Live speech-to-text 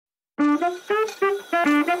All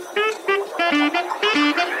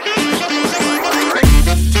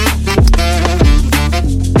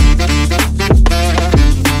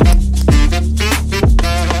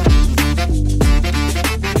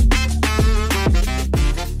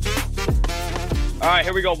right,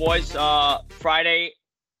 here we go, boys. Friday,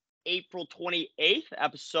 April 28th,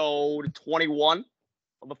 episode 21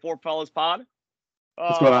 of the Four Fellas Pod.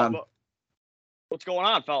 What's going on? What's going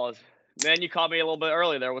on, fellas? Man, you caught me a little bit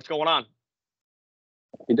early there. What's going on?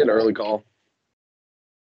 You did an early call.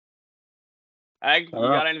 Egg, you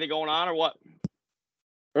got anything going on or what?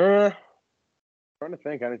 Trying to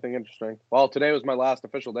think anything interesting. Well, today was my last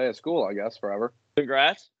official day of school, I guess, forever.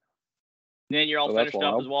 Congrats. And then you're all finished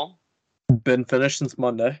up as well? Been finished since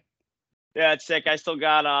Monday. Yeah, it's sick. I still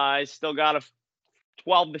got a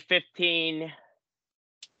 12 to 15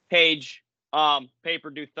 page paper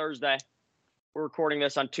due Thursday. We're recording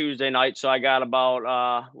this on Tuesday night, so I got about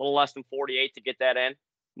a little less than 48 to get that in.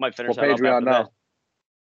 Might finish what that page up we on after now? this.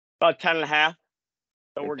 About 10 and a half.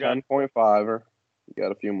 So we're good. 10.5. You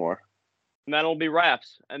got a few more. And then it'll be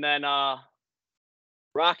wraps. And then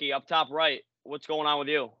Rocky, up top right, what's going on with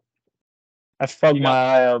you? I fucked my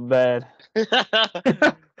eye up bad.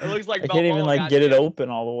 It looks like I can't even Balboa got get it you. open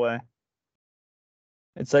all the way.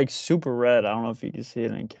 It's like super red. I don't know if you can see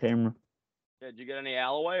it on camera. Yeah, did you get any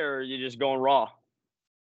Alloway or are you just going raw?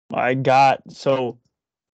 I got, so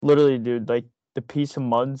literally, dude, like the piece of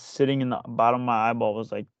mud sitting in the bottom of my eyeball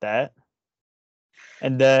was like that.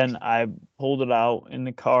 And then I pulled it out in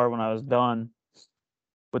the car when I was done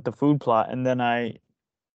with the food plot. And then I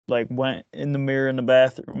like went in the mirror in the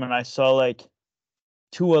bathroom and I saw like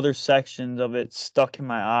two other sections of it stuck in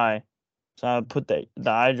my eye. So I put the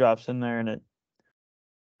eye drops in there and it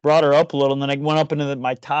brought her up a little. And then I went up into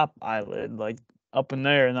my top eyelid, like up in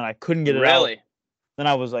there, and then I couldn't get it out. Really? Then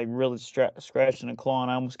I was like really scratching and clawing.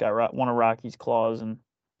 I almost got one of Rocky's claws and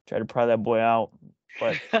tried to pry that boy out.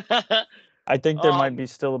 But I think there might be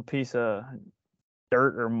still a piece of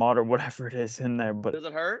dirt or mud or whatever it is in there. But does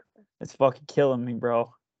it hurt? It's fucking killing me,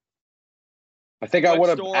 bro. I think I What would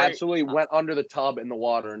have story- absolutely went under the tub in the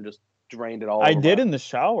water and just drained it all I over did my- in the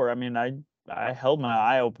shower. I mean, I held my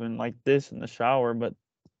eye open like this in the shower, but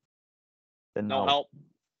didn't No help. help.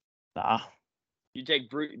 Nah. You take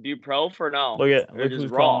Buprof or no? Look Or just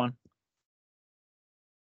who's raw? calling.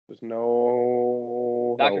 There's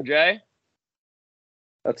no Dr. help. J?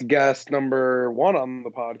 That's guest number 1 on the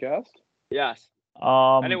podcast. Yes.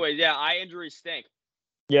 Anyways, yeah, eye injuries stink. I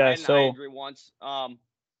Yeah, had an eye injury once. Go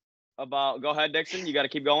ahead, Dixon. You got to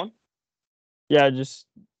keep going. yeah, I just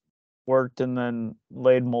worked and then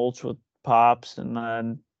laid mulch with Pops and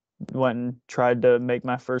then went and tried to make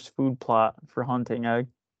my first food plot for hunting.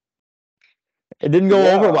 It didn't go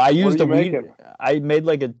Yeah, over, but I what used are a you weed. making? I made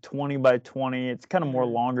like a 20 by 20. It's kind of more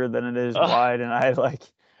longer than it is Ugh. wide, and I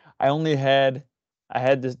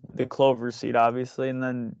had the clover seed obviously, and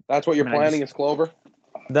then That's what you're I mean, planting is clover?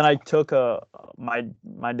 then I took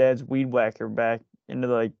my dad's weed whacker back into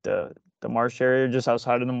like the marsh area just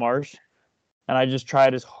outside of the marsh, and I just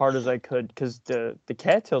tried as hard as I could because the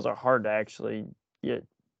cattails are hard to actually get,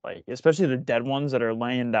 like especially the dead ones that are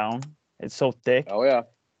laying down. It's so thick. Oh, yeah.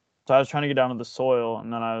 So I was trying to get down to the soil,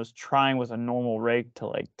 and then I was trying with a normal rake to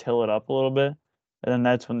like till it up a little bit, and then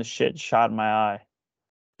that's when the shit shot in my eye,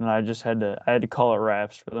 and I had to call it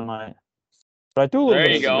wraps for the night. But I threw a little There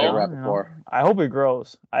bit you of go. seed, Wrap you know. before. I hope it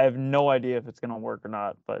grows. I have no idea if it's gonna work or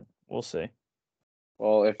not, but we'll see.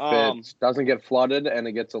 Well, if Um, it doesn't get flooded and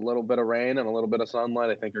it gets a little bit of rain and a little bit of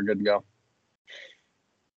sunlight, I think you're good to go.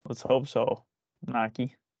 Let's hope so,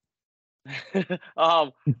 Naki.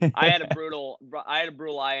 I had a brutal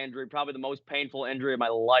eye injury, probably the most painful injury of my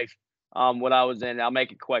life. When I was in, I'll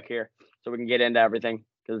make it quick here so we can get into everything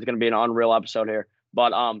because it's gonna be an unreal episode here.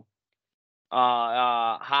 But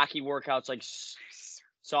hockey workouts like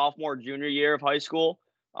sophomore, junior year of high school.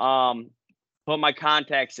 Put my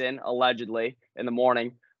contacts in allegedly in the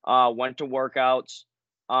morning. Went to workouts.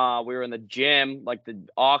 We were in the gym, like the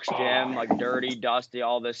aux gym, like dirty, dusty,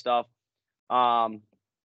 all this stuff.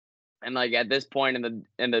 And like at this point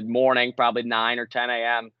in the morning, probably 9 or 10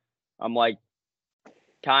 a.m., I'm like,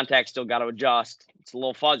 contacts still got to adjust. It's a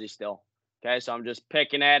little fuzzy still. Okay, so I'm just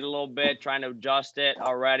picking at it a little bit, trying to adjust it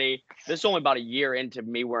already. This is only about a year into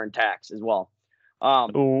me wearing tacks as well.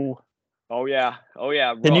 Ooh. Oh yeah.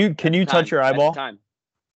 Can you touch your eyeball?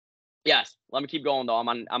 Yes. Let me keep going though.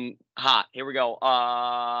 I'm hot. Here we go.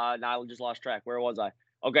 Now I just lost track. Where was I?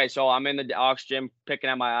 Okay, so I'm in the aux gym picking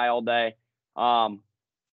at my eye all day.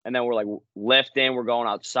 And then we're like lifting, we're going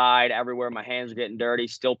outside everywhere. My hands are getting dirty,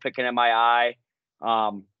 still picking at my eye.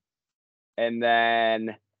 And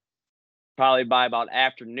then probably by about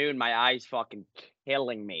afternoon, my eyes fucking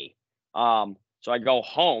killing me. So I go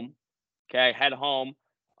home. Okay, head home.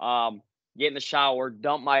 Get in the shower.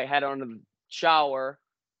 Dump my head under the shower.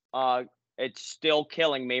 It's still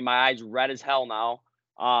killing me. My eyes red as hell now.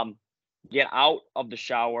 Get out of the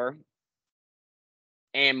shower,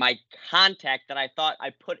 and my contact that I thought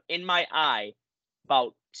I put in my eye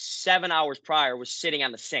about 7 hours prior was sitting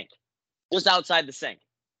on the sink, just outside the sink.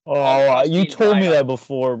 Oh, you told me that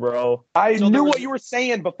before, bro. I So knew what you were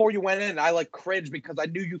saying before you went in. I like cringed because I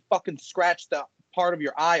knew you fucking scratched the part of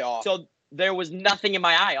your eye off. So there was nothing in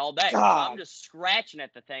my eye all day. So God. I'm just scratching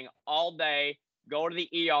at the thing all day. Go to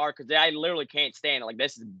the ER because I literally can't stand it. Like,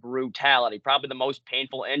 this is brutality. Probably the most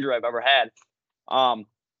painful injury I've ever had.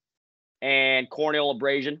 And corneal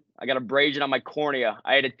abrasion. I got abrasion on my cornea.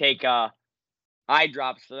 I had to take eye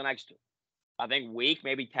drops for the next, I think, week,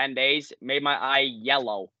 maybe 10 days. Made my eye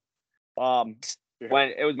yellow. When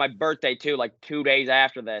it was my birthday too, like 2 days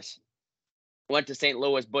after this. Went to St.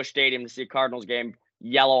 Louis Busch Stadium to see a Cardinals game.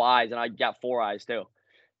 Yellow eyes, and I got 4 eyes too.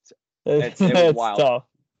 It was wild. Tough.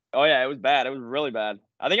 Oh yeah, it was bad. It was really bad.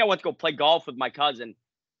 I think I went to go play golf with my cousin,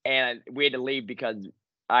 and we had to leave because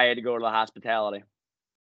I had to go to the hospitality.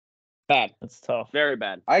 Bad. That's tough. Very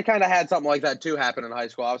bad. I kind of had something like that too happen in high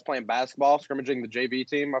school. I was playing basketball, scrimmaging the JV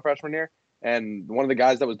team my freshman year, and one of the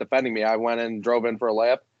guys that was defending me, I went in, drove in for a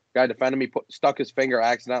layup. Guy defending me stuck his finger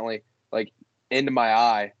accidentally like into my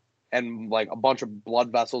eye, and like a bunch of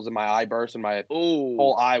blood vessels in my eye burst, and my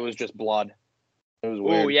whole eye was just blood. It was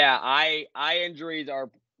weird. Oh yeah, eye injuries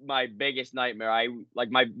are my biggest nightmare.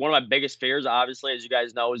 One of my biggest fears, obviously, as you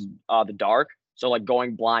guys know, is the dark. So like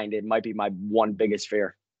going blind, it might be my one biggest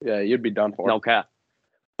fear. Yeah, you'd be done for. No cap,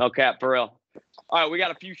 for real. All right, we got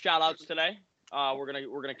a few shout outs today. We're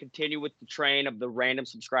gonna continue with the train of the random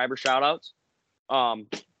subscriber shout outs. And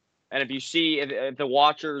if you see, if the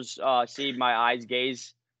watchers see my eyes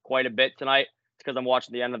gaze quite a bit tonight, it's because I'm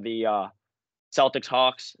watching the end of the Celtics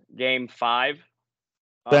Hawks game 5.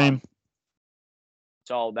 Same.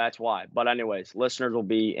 So that's why. But anyways, listeners will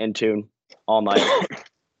be in tune all night.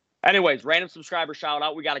 Anyways, random subscriber shout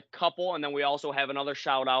out. We got a couple, and then we also have another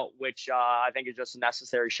shout out, which I think is just a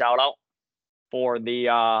necessary shout out for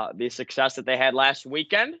the success that they had last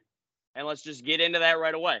weekend. And let's just get into that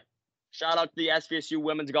right away. Shout out to the SVSU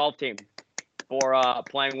women's golf team for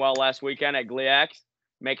playing well last weekend at GLIAC,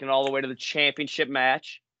 making it all the way to the championship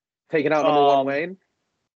match. Taking out number 1 Wayne.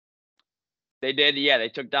 They did, yeah. They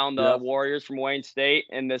took down the Warriors from Wayne State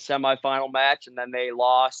in the semifinal match, and then they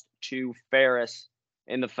lost to Ferris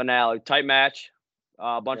in the finale. Tight match,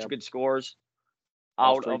 a bunch of good scores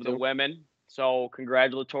out of the women. So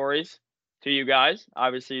congratulatories to you guys.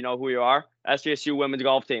 Obviously, you know who you are. SVSU women's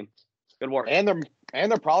golf team. Good work. And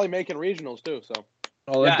they're probably making regionals too. So.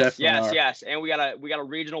 Oh, yes. And we got a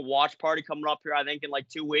regional watch party coming up here, I think, in like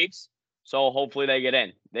 2 weeks. So hopefully they get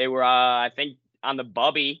in. They were, I think, on the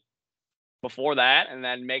Bubby before that, and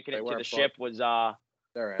then making it to the ship was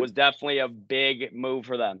definitely a big move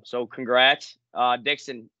for them. So congrats.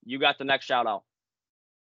 Dixon, you got the next shout out.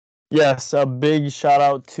 Yes, a big shout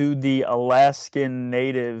out to the Alaskan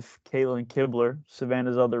native Caitlin Kibler,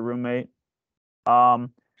 Savannah's other roommate.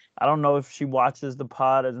 I don't know if she watches the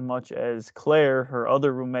pod as much as Claire, her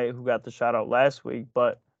other roommate who got the shout out last week,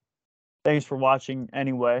 but thanks for watching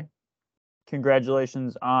anyway.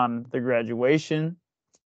 Congratulations on the graduation,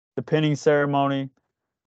 the pinning ceremony.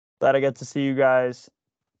 Glad I got to see you guys.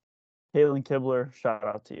 Caitlin Kibler, shout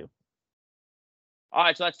out to you. All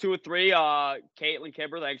right, so that's 2 or 3. Caitlin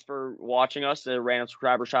Kibler, thanks for watching us. The random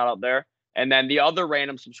subscriber shout out there. And then the other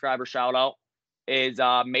random subscriber shout out is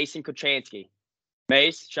Mason Kochansky.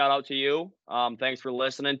 Mace, shout out to you. Thanks for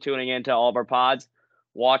listening, tuning into all of our pods,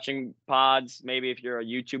 watching pods, maybe if you're a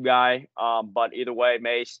YouTube guy. But either way,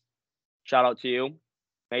 Mace, shout out to you.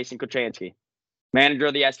 Mason Kochansky, manager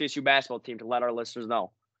of the SVSU basketball team, to let our listeners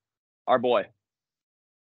know. Our boy.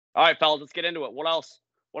 All right, fellas, let's get into it. What else?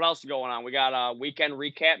 What else is going on? We got a weekend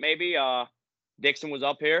recap, maybe. Dixon was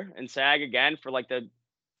up here in SAG again for like the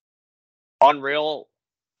unreal.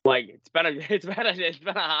 Like it's been a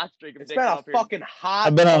hot streak. It's been a fucking hot.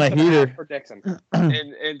 I've been on a heater for Dixon.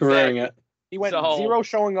 in it. He went 0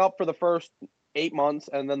 showing up for the first 8 months,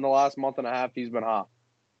 and then the last month and a half he's been hot.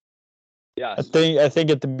 Yes. I think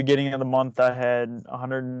at the beginning of the month I had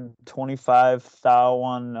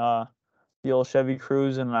 125,000 on the old Chevy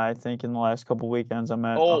Cruze, and I think in the last couple weekends I'm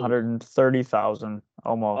at 130,000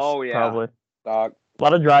 almost. Oh yeah, probably. Dog. A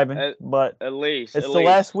lot of driving, but at least it's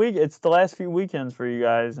last week. It's the last few weekends for you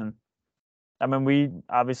guys, and I mean, we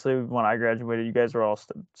obviously when I graduated, you guys were all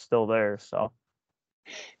still there, so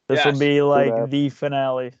this will be like the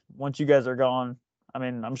finale. Once you guys are gone, I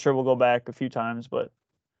mean, I'm sure we'll go back a few times, but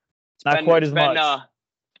it's not quite as much.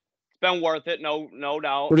 It's been worth it, no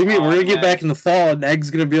doubt. What do you mean? We're gonna get back in the fall, and Egg's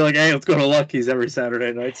gonna be like, "Hey, let's go to Lucky's every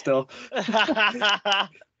Saturday night." Still,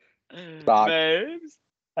 Babes.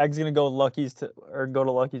 Egg's gonna go to Lucky's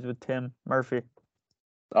with Tim Murphy.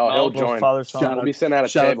 Oh, he'll Little join. father-son. He'll be sitting at a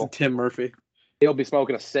shout table. out to Tim Murphy. He'll be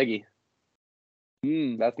smoking a ciggy.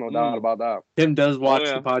 That's no doubt about that. Tim does watch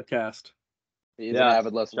the podcast. He's an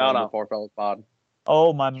avid listener of the Four Fellas Pod.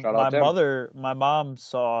 Oh, my mom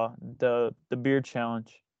saw the beer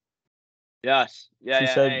challenge. Yes. Yeah. She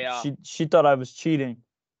said she thought I was cheating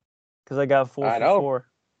because I got 4 for 4.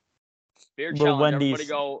 Beer challenge.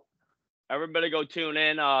 Everybody go tune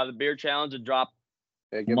in. The beer challenge will drop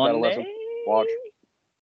give Monday. That a listen. Watch.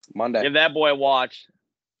 Monday. Give that boy a watch.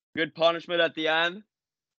 Good punishment at the end.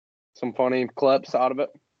 Some funny clips out of it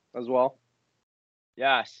as well.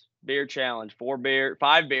 Yes. Beer challenge. 5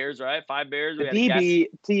 beers, right? 5 beers. The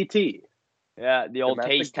DBTT. Yeah, the old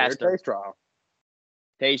taste tester. Taste trial.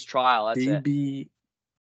 Taste trial. That's DBTT.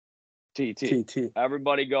 it.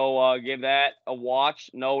 Everybody go give that a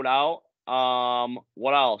watch. No doubt.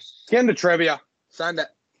 What else? Get into trivia. Send it.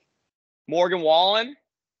 Morgan Wallen.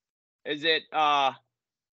 Is it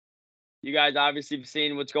you guys obviously have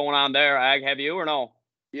seen what's going on there. Ag, have you or no?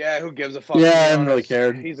 Yeah, who gives a fuck? Yeah, I haven't really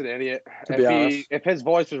cared. He's an idiot. If his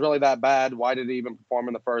voice was really that bad, why did he even perform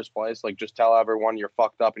in the first place? Like, just tell everyone you're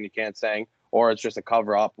fucked up and you can't sing, or it's just a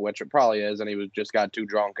cover up, which it probably is, and he just got too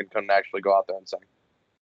drunk and couldn't actually go out there and sing.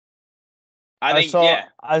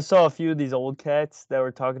 I saw a few of these old cats that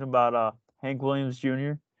were talking about Hank Williams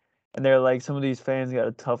Jr. And they're like, some of these fans got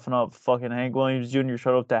to toughen up. Fucking Hank Williams Jr.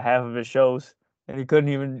 showed up to half of his shows, and he couldn't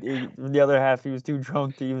even. The other half, he was too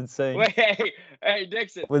drunk to even sing. Wait, hey,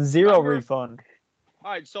 Dixon. With zero refund.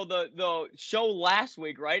 All right, so the show last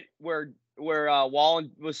week, right, where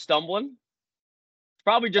Wallen was stumbling, it's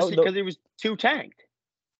probably just because he was too tanked.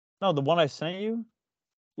 No, the one I sent you.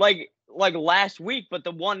 Like last week, but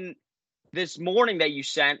the one this morning that you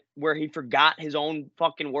sent where he forgot his own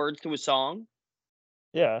fucking words to a song.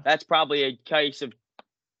 Yeah. That's probably a case of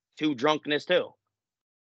too drunkenness too.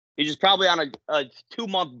 He's just probably on a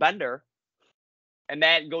 2-month bender, and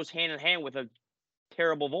that goes hand in hand with a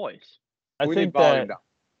terrible voice. I think that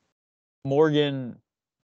Morgan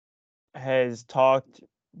has talked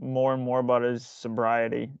more and more about his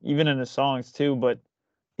sobriety, even in his songs too, but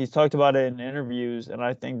he's talked about it in interviews, and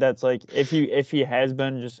I think that's like if he has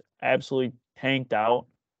been just absolutely tanked out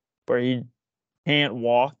where he can't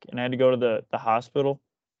walk and had to go to the hospital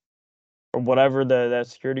or whatever that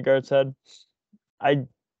security guard said. I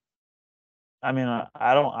mean,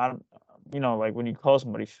 I don't like when you call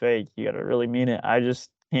somebody fake, you got to really mean it. I just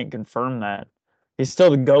can't confirm that. He's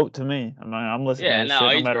still the GOAT to me. I'm listening to his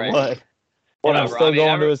shit no matter great. what. And I'm still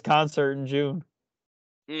going to his concert in June.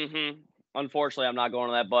 Unfortunately, I'm not going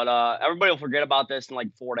to that, but everybody will forget about this in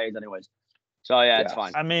like 4 days anyways. So, it's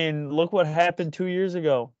fine. I mean, look what happened 2 years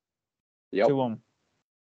ago to him.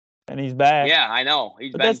 And he's back. Yeah, I know.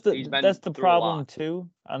 That's the problem, too,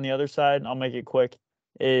 on the other side, and I'll make it quick,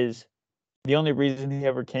 is the only reason he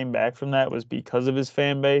ever came back from that was because of his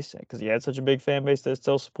fan base, because he had such a big fan base that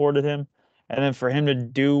still supported him. And then for him to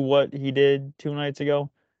do what he did 2 nights ago,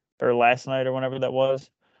 or last night or whenever that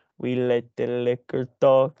was, we let the liquor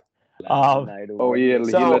talk. He let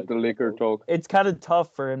the liquor talk. It's kind of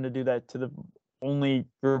tough for him to do that to the only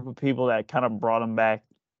group of people that kind of brought him back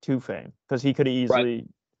to fame, because he could have easily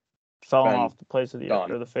fallen off the face of the earth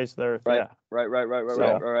or the face of the earth. Right. Yeah.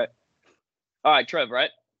 Right. All right, Trev, right?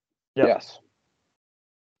 Yep. Yes.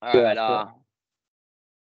 All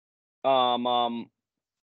right.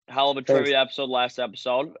 Hell of a trivia episode last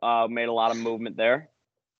episode. Made a lot of movement there.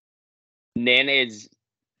 Nin is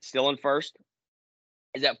still in first.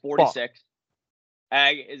 Is at 46.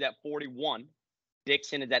 Ag is at 41.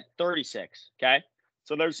 Dixon is at 36. Okay,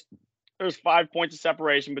 so there's 5 points of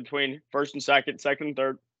separation between first and second and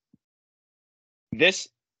third.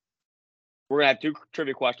 We're gonna have 2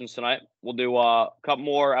 trivia questions tonight. We'll do a couple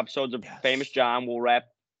more episodes of Famous John. We'll wrap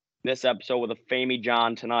this episode with a Famey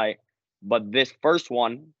John tonight. But this first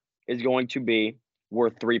one is going to be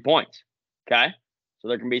worth 3 points. Okay, so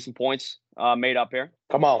there can be some points made up here.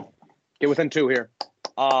 Come on, get within 2 here.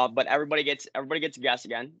 But everybody gets a guess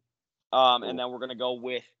again. And then we're gonna go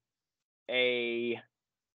with a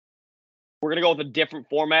different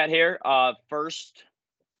format here. First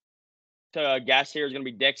to guess here is gonna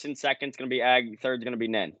be Dixon. Second's gonna be Ag. Third's gonna be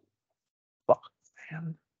Nin. Fuck,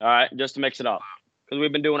 man. All right, just to mix it up, because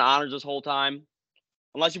we've been doing honors this whole time.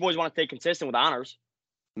 Unless you boys want to stay consistent with honors.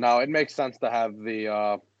 No, it makes sense to have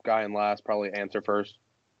the guy in last probably answer first.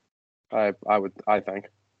 I think.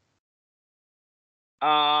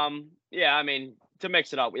 Yeah, I mean, to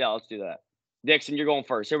mix it up, yeah, let's do that. Dixon, you're going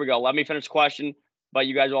first. Here we go. Let me finish the question, but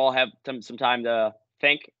you guys all have some time to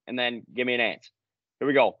think and then give me an answer. Here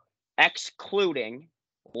we go. Excluding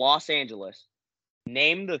Los Angeles,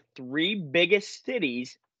 name the 3 biggest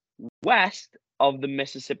cities west of the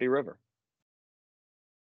Mississippi River.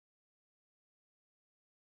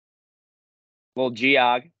 Little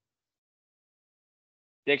geog.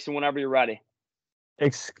 Dixon, whenever you're ready.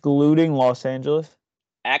 Excluding Los Angeles.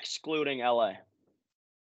 Excluding LA.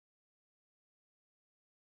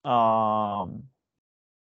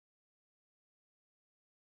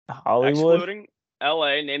 Hollywood. Excluding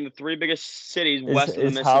LA, name the 3 biggest cities west of the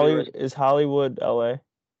Mississippi River. Is Hollywood LA?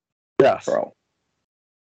 Yes. Bro.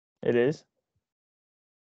 It is.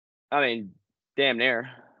 I mean, damn near.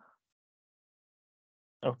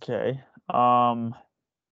 Okay.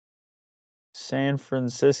 San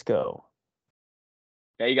Francisco.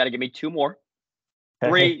 Okay, you got to give me 2 more.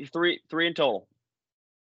 Okay. Three in total.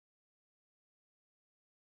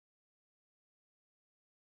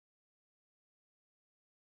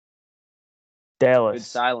 Dallas. Good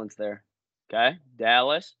silence there. Okay,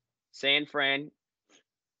 Dallas, San Fran.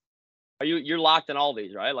 You're locked in all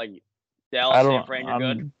these, right? Like Dallas, San Fran, you're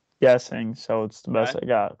good. I'm guessing, so it's the best Okay. I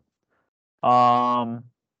got.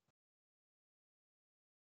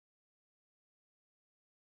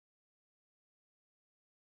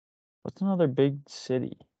 What's another big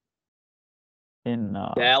city in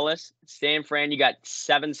Dallas, San Fran. You got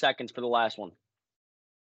 7 seconds for the last one.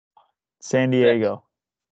 San Diego?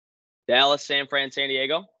 Dallas, San Fran, San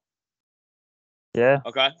Diego. Yeah.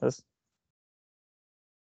 Okay. That's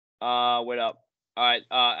Wait up. All right,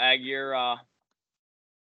 Ag,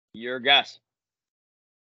 your guess.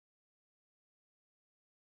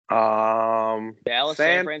 Dallas,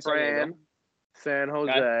 San Fran, San Diego. San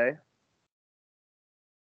Jose,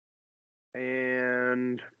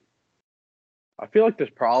 and I feel like there's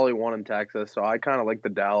probably one in Texas, so I kind of like the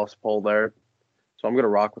Dallas poll there. So I'm gonna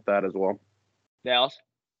rock with that as well. Dallas.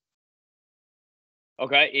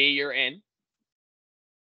 Okay, E, you're in.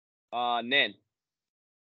 Nin.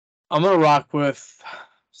 I'm gonna rock with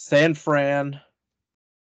San Fran,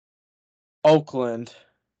 Oakland,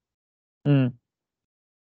 Mm.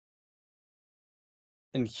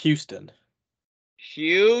 and Houston.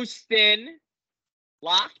 Houston.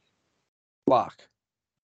 Locked. Lock.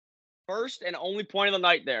 First and only point of the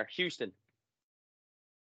night there. Houston.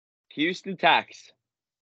 Houston, Tex.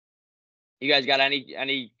 You guys got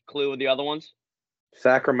any clue with the other ones?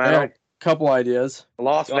 Sacramento, Yeah, couple ideas.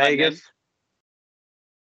 Las Go ahead, Vegas.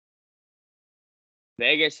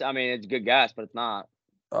 Vegas, I mean, it's a good guess, but it's not.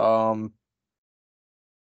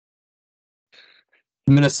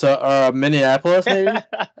 Minnesota, Minneapolis, maybe.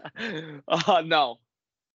 No.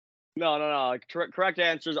 Correct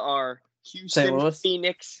answers are Houston, Louis?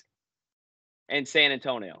 Phoenix, and San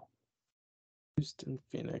Antonio. Houston,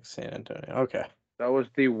 Phoenix, San Antonio. Okay. That was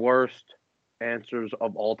the worst answers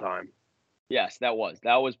of all time. Yes, that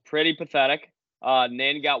was pretty pathetic.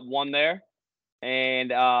 Nin got 1 there,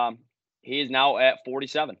 and he is now at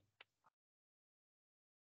 47.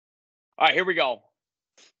 All right, here we go.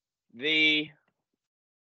 The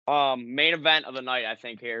main event of the night, I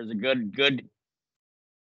think, here is a good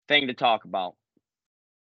thing to talk about.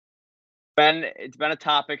 It's been a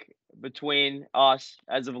topic between us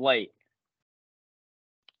as of late.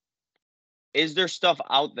 Is there stuff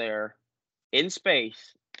out there in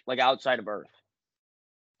space, like outside of Earth?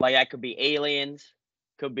 Like that could be aliens,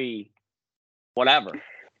 could be whatever.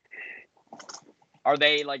 Are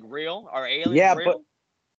they like real? Are aliens real?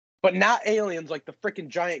 But not aliens like the freaking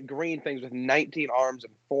giant green things with 19 arms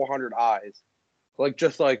and 400 eyes. Like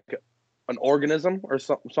just like an organism or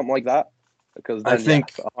something like that. Because then, I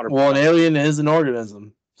think yes, 100%. an alien is an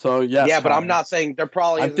organism. So yes. Yeah, but I'm Connor. not saying there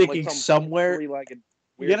probably. I'm isn't, thinking like, some somewhere. three-legged You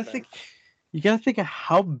weird gotta thing. think. You gotta think of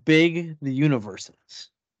how big the universe is.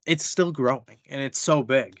 It's still growing, and it's so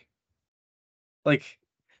big. Like,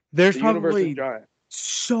 there's The universe probably is giant.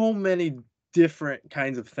 so many different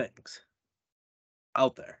kinds of things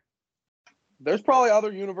out there. There's probably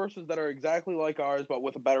other universes that are exactly like ours, but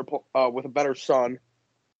with a better sun.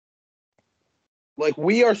 Like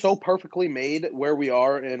we are so perfectly made where we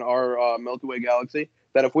are in our Milky Way galaxy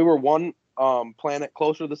that if we were one planet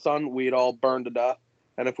closer to the sun, we'd all burn to death,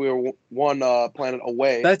 and if we were one planet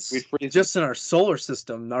away, That's we'd freeze. just in our solar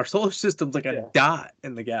system. Our solar system's like a dot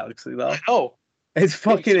in the galaxy, though. Oh, It's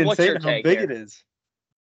fucking what's your insane how take big here? it is.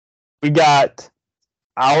 We got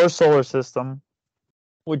our solar system,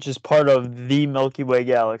 which is part of the Milky Way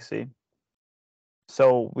galaxy.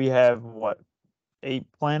 So we have what, 8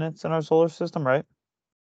 planets in our solar system, right?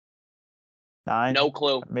 9? No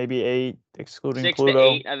clue. Maybe 8, excluding 6 Pluto. to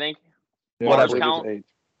 8, I think. Yeah, Mars I believe it's count? 8.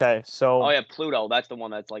 Okay, so Oh yeah, Pluto. That's the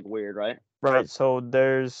one that's like weird, right? right, so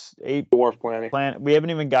there's 8 Dwarf planet. we haven't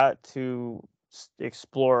even got to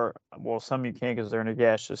explore. Well, some you can't because they're in a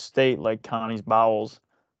gaseous state, like Connie's bowels.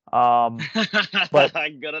 But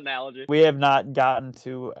good analogy. we have not gotten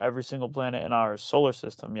to every single planet in our solar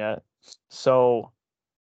system yet. So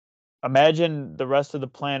imagine the rest of the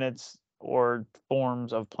planets or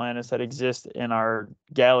forms of planets that exist in our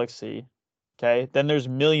galaxy. Okay, then there's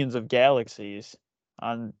millions of galaxies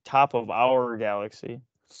on top of our galaxy.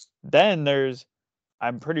 Then there's,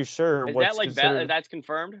 I'm pretty sure, Is what's that like considered. that's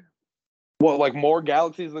confirmed? What, like more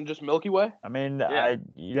galaxies than just Milky Way? I mean, Yeah.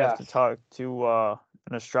 you'd have to Yes. talk to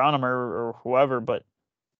an astronomer or whoever, but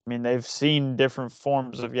I mean, they've seen different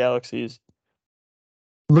forms of galaxies.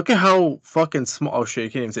 Look at how fucking small. Oh shit, you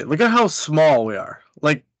can't even say it. Look at how small we are.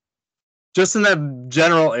 Like, just in that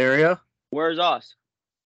general area. Where's us?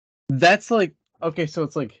 That's like, okay, so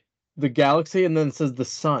it's like the galaxy, and then it says the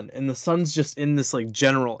sun, and the sun's just in this like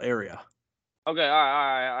general area, Okay, all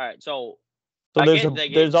right. So So I there's get a that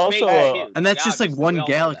there's also space is a huge. and that's just like obviously, we one all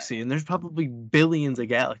know that. galaxy, and there's probably billions of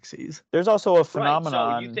galaxies. there's also a Right.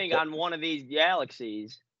 phenomenon. So you think that- on one of these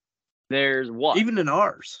galaxies, there's what? Even in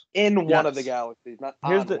ours. In one of the Yes. galaxies, not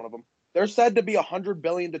Here's on the- one of them. There's said to be 100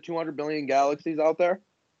 billion to 200 billion galaxies out there,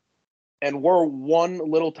 and we're one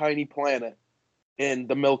little tiny planet in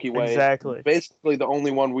the Milky Way. Exactly. Basically, the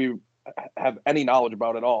only one we have any knowledge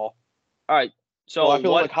about at all. All right. So So I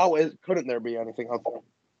feel what? like couldn't there be anything out there?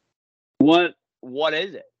 What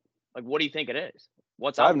is it? Like, what do you think it is?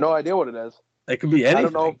 What's I out have no there? idea what it is. It could be anything. I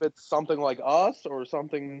don't know if it's something like us or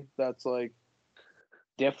something that's like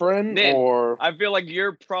different Nin, or I feel like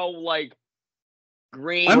you're pro like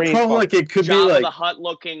green. I'm Green pro fuck. like it could be Jabba like the Hutt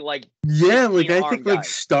looking like. yeah, like 16 I arm think like guys.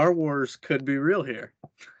 Star Wars could be real here.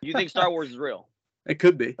 You think Star Wars is real? It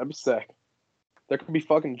could be. that'd be sick. There could be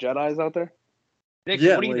fucking Jedis out there. Dixon,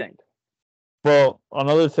 Yeah, what do you like- think? Well,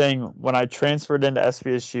 another thing, when I transferred into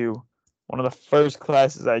SVSU, one of the first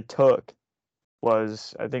classes I took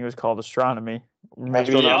was, I think it was called astronomy.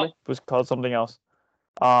 Maybe Astronomy? it was called something else.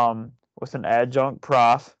 With an adjunct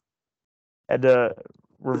prof. Had to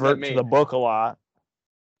revert to mean? the book a lot,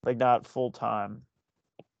 like not full time.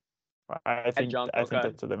 I think Adjunct, I think okay.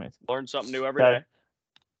 that's what that means. Learn something new every Okay. day.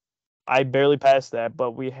 I barely passed that,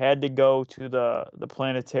 but we had to go to the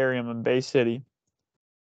planetarium in Bay City,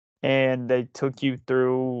 and they took you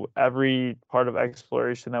through every part of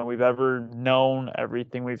exploration that we've ever known,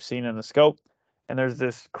 everything we've seen in the scope. And there's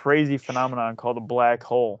this crazy phenomenon called a black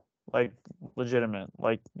hole, like legitimate,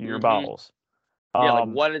 like your Mhm. bowels. Yeah, like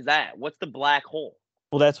what is that? What's the black hole?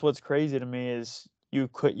 Well, that's what's crazy to me is you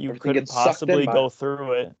Everything couldn't gets sucked in possibly by go it.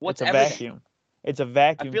 through it. What's it's a everything? vacuum. It's a I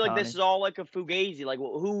vacuum. feel like this Connie. is all like a fugazi. Like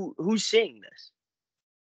who's seeing this?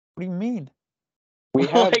 What do you mean? We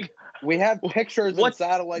have like we have pictures and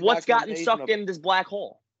satellite. what's gotten documentation sucked of it. in this black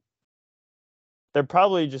hole? They're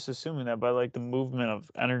probably just assuming that by like the movement of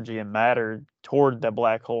energy and matter toward that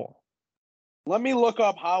black hole. Let me look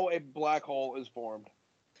up how a black hole is formed.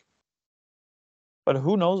 But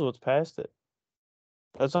who knows what's past it?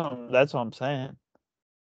 That's what I'm saying.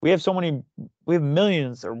 We have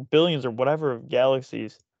millions or billions or whatever of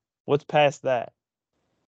galaxies. What's past that?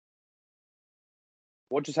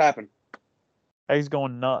 What just happened? He's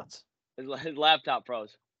going nuts. His laptop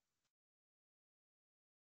froze.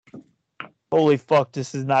 Holy fuck,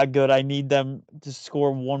 this is not good. I need them to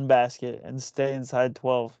score 1 basket and stay inside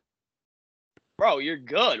 12. Bro, you're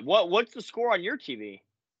good. What's the score on your TV?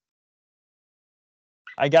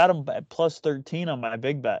 I got them at plus 13 on my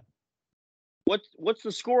big bet. What's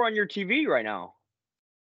the score on your TV right now?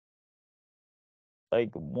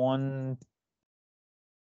 Like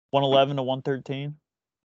 111 to 113.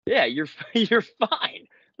 Yeah, you're fine.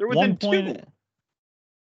 They're within 2.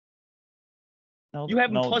 No, You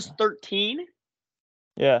have them no. plus 13?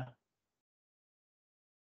 Yeah,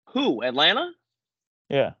 Who? Atlanta?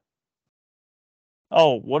 yeah.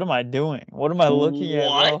 Oh, what am I doing? What am I looking at,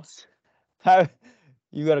 bro? What?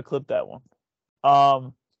 You got to clip that one.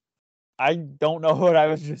 I don't know what I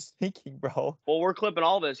was just thinking, bro. Well, we're clipping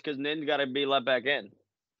all this because Nin's got to be let back in.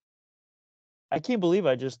 I can't believe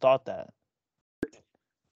I just thought that.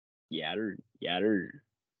 Yatter.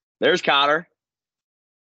 There's Cotter.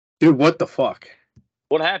 Dude, what the fuck?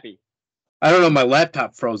 What happened? I don't know, my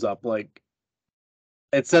laptop froze up. Like,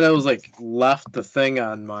 it said it was like left the thing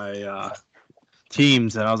on my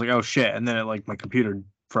Teams, and I was like, oh shit, and then it like my computer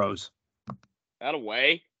froze. Out of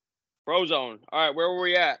way. Frozone. All right, where were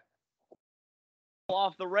we at?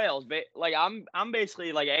 Off the rails. Like I'm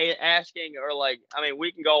basically like asking, or like, I mean,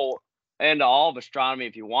 we can go into all of astronomy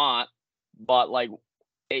if you want, but like,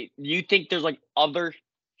 you think there's like other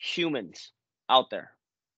humans out there?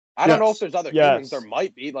 I don't know Yes. if there's other Yes. humans. There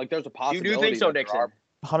might be. Like, there's a You possibility. do think so, that there Dixon? are,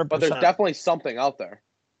 100%. but there's definitely something out there.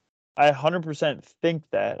 I 100% think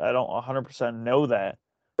that. I don't 100% know that.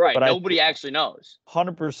 Right. But I Nobody actually knows.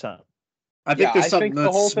 100%. I think Yeah, there's I something think the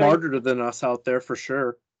that's whole thing- smarter than us out there for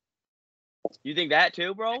sure. You think that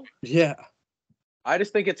too, bro? Yeah. I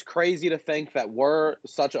just think it's crazy to think that we're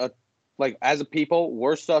such a, like, as a people,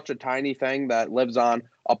 we're such a tiny thing that lives on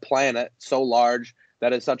a planet so large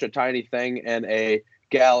that is such a tiny thing in a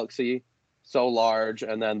galaxy so large,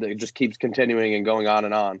 and then it just keeps continuing and going on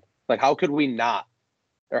and on. Like, how could we not,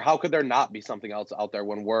 or how could there not be something else out there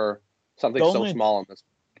when we're something The so only- small in this?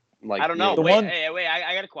 Like, I don't know. The Wait, one- wait.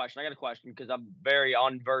 I got a question. Because I'm very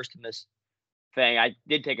unversed in this thing. I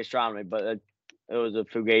did take astronomy, but it was a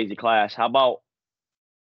fugazi class. How about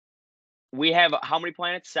we have how many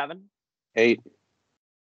planets? 7. 8.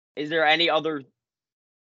 Is there any other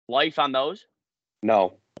life on those?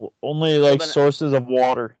 No. Only like then- sources of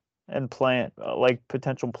water and plant, like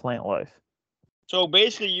potential plant life. So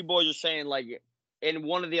basically, you boys are saying like in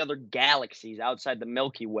one of the other galaxies outside the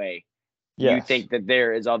Milky Way, you Yes. think that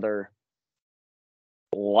there is other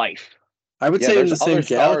life. I would Yeah, say in there's the other same stars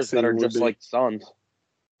galaxy that are would just be. like suns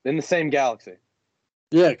in the same galaxy.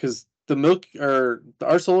 Yeah, because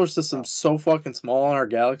our solar system's so fucking small in our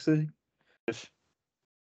galaxy.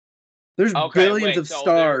 There's Okay, billions wait, of so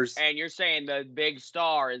stars. and you're saying the big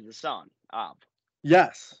star is the sun.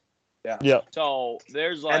 Yes. Yeah. So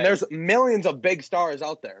there's like And there's millions of big stars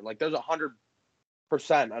out there. Like, there's 100%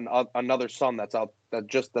 another sun that's out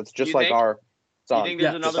that's just You like think? our sun. think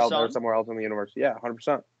there's Just another out there sun? somewhere else in the universe. Yeah,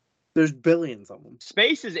 100%. There's billions of them.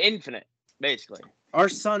 space is infinite, basically. Our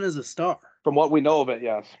sun is a star. From what we know of it,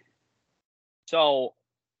 yes. So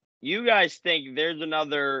you guys think there's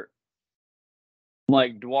another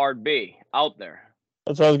like Dward B out there?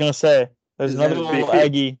 That's what I was gonna say. There's Is another that a little big-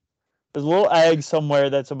 eggy. There's a little egg somewhere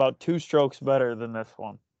that's about 2 strokes better than this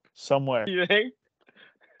one. Somewhere. You think?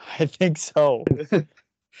 I think so. Like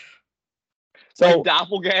So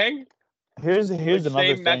doppelgang? here's Like another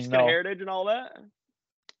same thing. Mexican No, heritage and all that?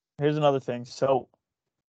 here's another thing. So,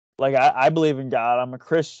 like, I believe in God. I'm a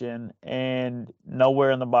Christian, and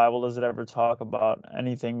nowhere in the Bible does it ever talk about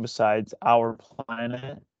anything besides our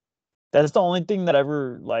planet. That's the only thing that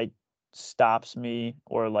ever like stops me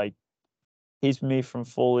or like keeps me from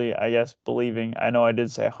fully, I guess, believing. I know I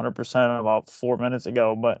did say 100% about 4 minutes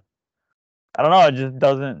ago, but I don't know. It just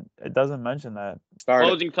doesn't mention that. Start it.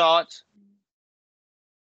 Closing thoughts.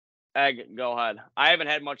 Egg, go ahead. I haven't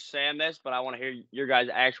had much to say on this, but I want to hear your guys'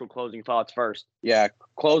 actual closing thoughts first. Yeah,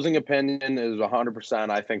 closing opinion is 100%.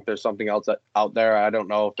 I think there's something else out there. I don't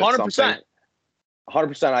know if it's 100%. something.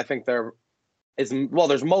 100%. I think there is. Well,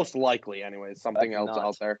 there's most likely, anyways, something That's else nuts.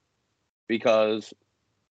 out there, because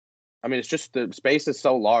I mean, it's just the space is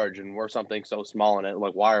so large and we're something so small in it.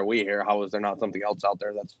 Like, why are we here? How is there not something else out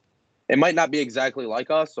there that's? It might not be exactly like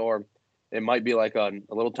us, or it might be like a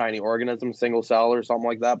little tiny organism, single cell or something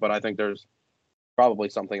like that. But I think there's probably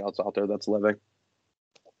something else out there that's living.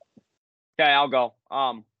 Okay, I'll go.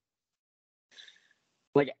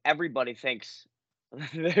 Like everybody thinks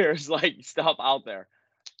there's like stuff out there.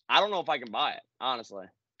 I don't know if I can buy it, honestly.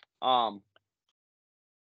 Because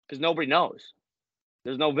nobody knows.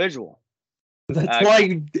 There's no visual. That's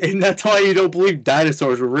why you don't believe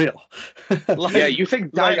dinosaurs were real. Like, Yeah, you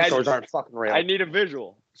think like, dinosaurs aren't fucking real? I need a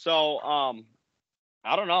visual. So,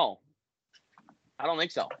 I don't know. I don't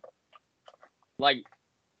think so. Like,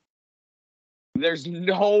 there's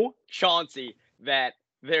no Chauncey that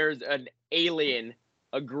there's an alien,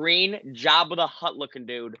 a green Jabba the Hutt looking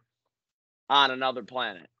dude on another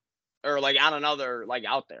planet, or like on another like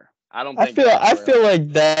out there. I don't think. I feel like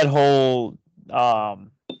that whole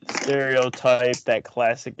stereotype, that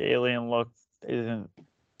classic alien look, isn't.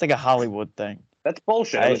 It's like a Hollywood thing. That's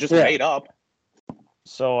bullshit. It was just Yeah. made up.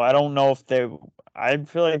 So I don't know if they. I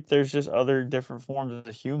feel like there's just other different forms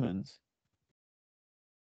of humans.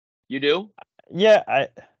 You do. Yeah,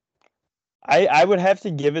 I would have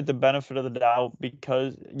to give it the benefit of the doubt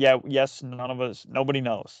because yes, nobody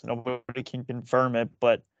knows. Nobody can confirm it,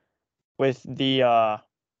 but with the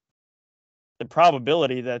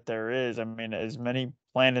probability that there is, I mean, as many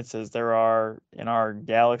planets as there are in our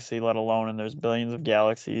galaxy, let alone, and there's billions of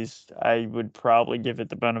galaxies, I would probably give it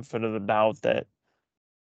the benefit of the doubt that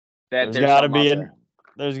That there's got to something be out there.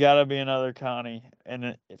 there's got to be another Connie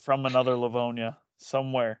and from another Livonia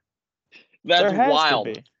somewhere. That's there has wild.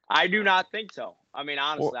 to be. I do not think so. I mean,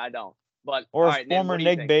 honestly, I don't. But Or all a right, Nin, former what do you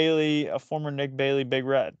Nick think? Bailey, Big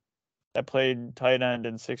Red, that played tight end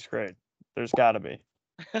in 6th grade. There's got to be.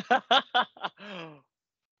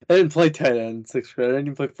 I didn't play tight end in 6th grade. I didn't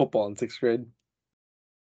even play football in 6th grade.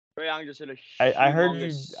 Trae Young just hit a I heard you.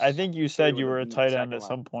 humongous I think you three said with you the were a tight end second at line.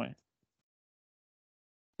 some point.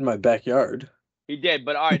 In my backyard. He did,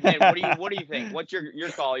 but all right, Nin, what do you think? What's your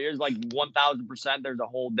call? Yours like 1,000%. There's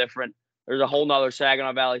a whole nother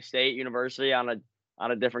Saginaw Valley State University on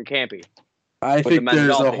a different campus. I the think men's there's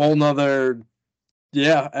golf a team. whole nother,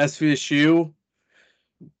 SVSU.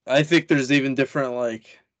 I think there's even different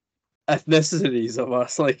like ethnicities of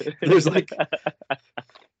us. Like there's like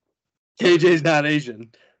KJ's not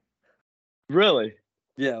Asian. Really?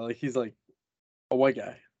 Yeah, like he's like a white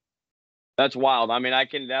guy. That's wild. I mean, I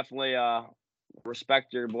can definitely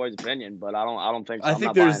respect your boy's opinion, but I don't think so. I I'm think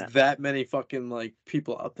not there's buying it. that many fucking like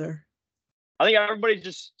people out there. I think everybody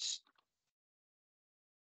just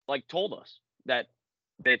like told us that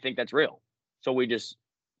they think that's real. So we just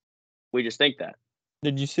think that.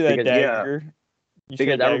 Did you see that Because, yeah, dagger? You see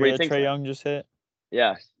because that dagger everybody that thinks Trae that. Young just hit?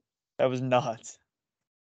 Yes. That was nuts.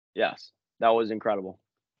 Yes. That was incredible.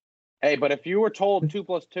 Hey, but if you were told 2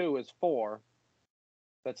 + 2 is 4,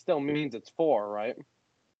 that still means it's 4, right?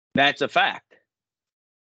 That's a fact.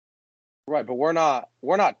 Right, but we're not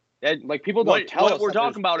That, like people don't tell us what we're that there's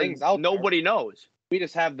talking about things is out there. nobody knows. We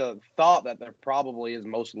just have the thought that there probably is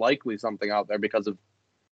most likely something out there because of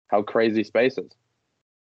how crazy space is.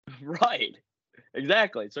 Right.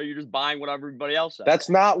 Exactly. So you're just buying what everybody else says. That's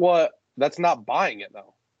not buying it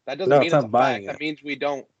though. That doesn't No, mean it's it's not a buying fact. it.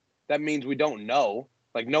 That means we don't know.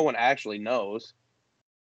 Like no one actually knows.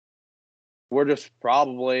 We're just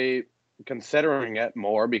probably considering it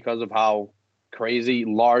more because of how crazy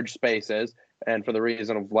large space is and for the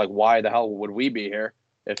reason of like why the hell would we be here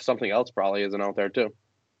if something else probably isn't out there too.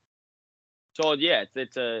 So yeah,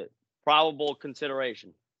 it's a probable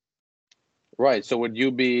consideration. Right. So would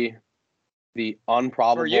you be the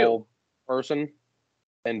unprobable person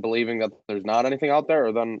and believing that there's not anything out there,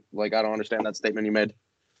 or then like I don't understand that statement you made.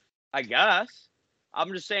 I guess.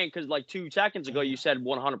 I'm just saying because like 2 seconds ago you said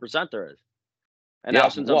 100% there is, and now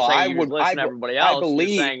since I'm saying you just listen to everybody else, I believe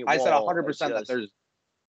you're saying, I said well, 100% it's that just- there's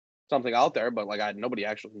something out there, but like nobody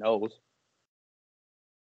actually knows.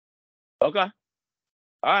 Okay.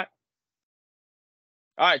 All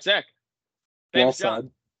right, sick. Well Famous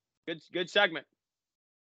John. said. Good segment.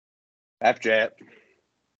 FJ.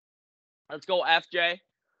 Let's go FJ.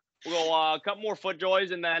 We'll go a couple more foot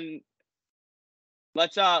joys and then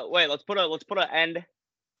let's put an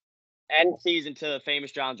end season to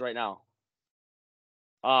Famous Johns right now.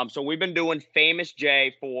 So we've been doing Famous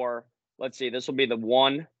J for, let's see, this will be the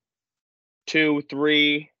 1, 2,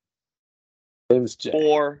 3, Famous J.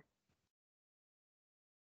 4,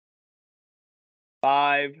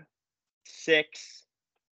 5, 6,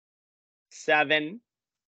 7.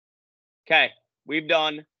 Okay, we've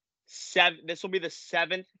done 7. This will be the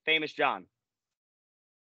 7th Famous John.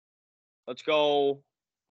 Let's go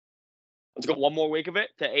one more week of it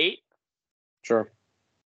to 8. Sure.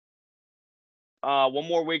 One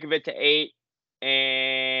more week of it to 8,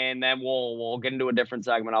 and then we'll get into a different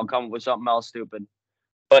segment. I'll come up with something else stupid.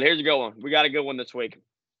 But here's a good one. We got a good one this week.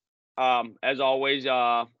 As always,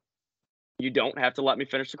 you don't have to let me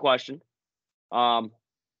finish the question.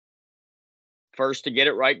 First to get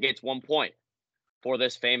it right gets 1 point for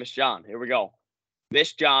this Famous John. Here we go.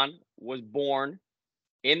 This John was born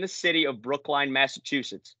in the city of Brookline,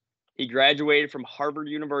 Massachusetts. He graduated from Harvard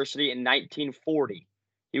University in 1940.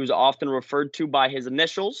 He was often referred to by his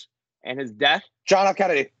initials and his death. John F.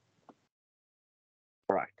 Kennedy.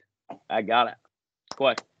 Correct. I got it.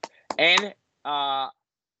 Quick. And the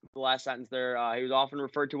last sentence there, he was often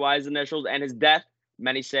referred to by his initials and his death,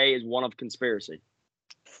 many say, is one of conspiracy.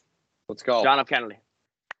 Let's go. John F. Kennedy.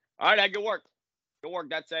 All right, good work. Good work.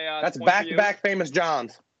 That's That's point for you. back-to-back Famous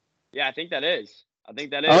Johns. Yeah, I think that is.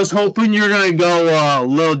 I was hoping you were gonna go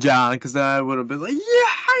Lil Jon, because then I would have been like,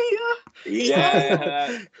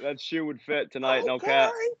 Yeah, that shoe would fit tonight, no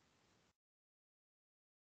cap.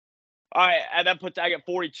 All right, and that puts I got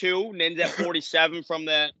 42. Nin's at 47 from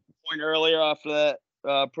that point earlier after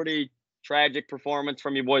that pretty tragic performance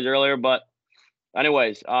from you boys earlier. But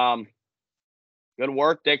anyways, good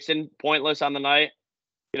work, Dixon. Pointless on the night.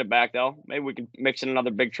 Get it back though. Maybe we can mix in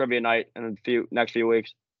another big trivia night in the next few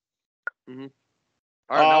weeks. Mm-hmm.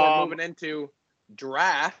 All right, now we're moving into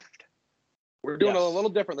draft. We're doing a little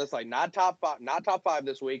different this night. Not top five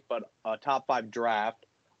this week, but a top 5 draft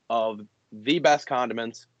of the best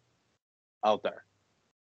condiments out there.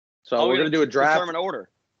 So we're gonna do a draft. Determine order.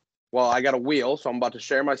 Well, I got a wheel, so I'm about to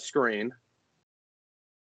share my screen.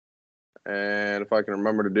 And if I can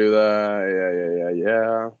remember to do that,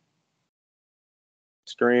 yeah.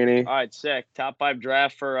 Screeny. All right, sick. Top 5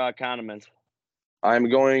 draft for condiments. I'm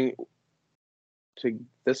going to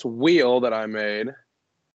this wheel that I made.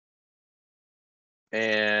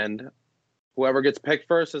 And whoever gets picked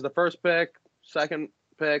first is the first pick, second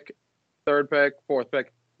pick, third pick, fourth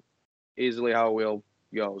pick. Easily how a wheel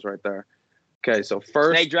goes right there. Okay, so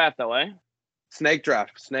first Snake draft though, eh? snake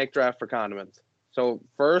draft for condiments. So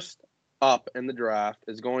first up in the draft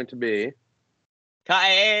is going to be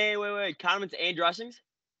Hey, wait. Condiments and dressings?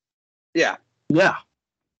 yeah. Yeah.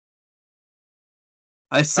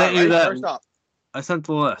 I sent you Alright, that. first up. I sent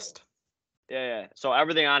the list. Yeah. So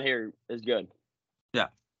everything on here is good. Yeah.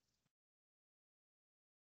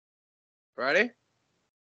 Ready?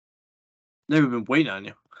 They've been waiting on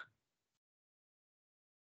you.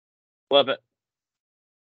 Flip it.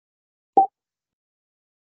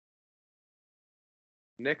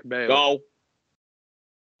 Nick Bailey. Go.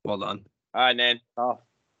 Well done. All right, Nan. Oh,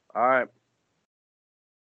 all right.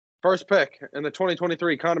 First pick in the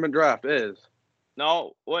 2023 condiment draft is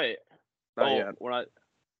No, wait. not yet. We're not.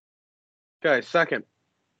 Okay, second.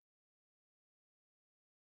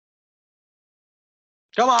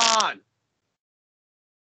 Come on.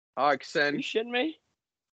 All right, Are Xen, you shitting me?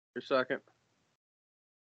 your second.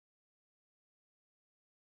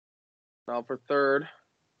 Now for third.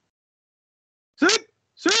 Sit.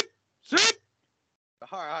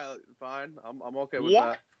 All right, fine. I'm okay with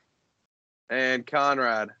What? that. And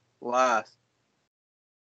Conrad, last.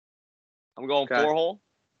 I'm going Okay. 4-hole.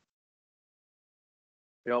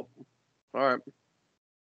 Yep. All right.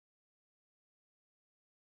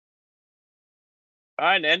 All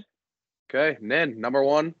right, Nan. Okay, Nin, number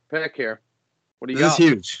one pick here. What do you This is got?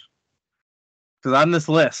 huge. Because on this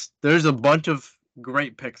list, there's a bunch of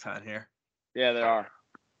great picks on here. Yeah, there are.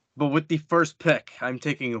 But with the first pick, I'm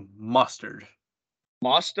taking mustard.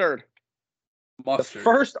 Mustard. The Mustard.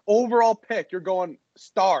 first overall pick, you're going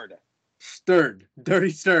starred. Stirred. Dirty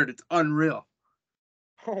stirred. It's unreal.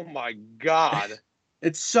 Oh my God.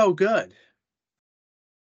 It's so good.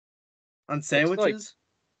 On sandwiches?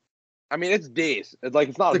 I mean, it's D's. It's like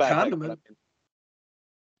it's not It's a a bad condiment. pick,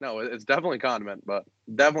 but no, it's definitely condiment, but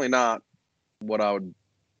definitely not what I would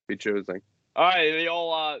be choosing. All right, the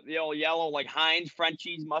old yellow like Heinz French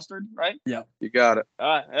cheese mustard, right? You got it. All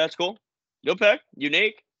right, that's cool. Good pick.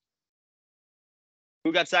 Unique.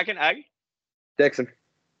 Who got second? Egg. Dixon.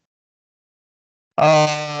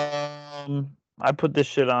 I put this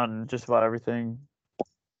shit on just about everything.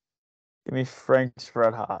 Give me Frank's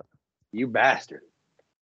Red Hot. You bastard.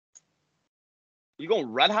 You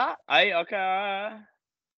going red hot? Okay.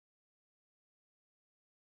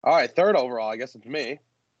 All right, third overall. I guess it's me.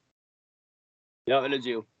 Yeah, it is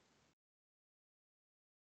you.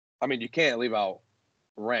 I mean, you can't leave out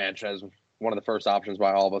ranch as one of the first options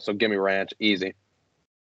by all of us. So give me ranch. Easy.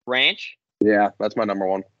 Ranch. Yeah, that's my number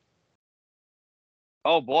one.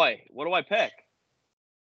 Oh boy, what do I pick?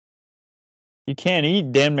 You can't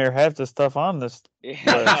eat damn near half the stuff on this. Yeah,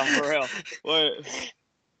 no, for real. Wait.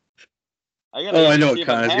 I gotta I know see what if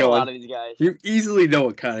I Connor's can handle a lot going. of these guys. You easily know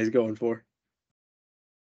what Connie's going for.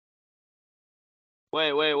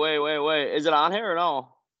 Wait. Is it on here or no?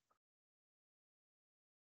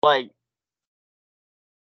 Like,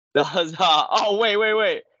 does oh wait.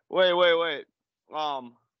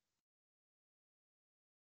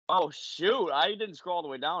 Oh shoot, I didn't scroll all the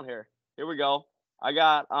way down here. Here we go. I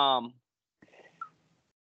got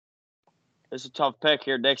this is a tough pick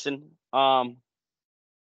here, Dixon. Go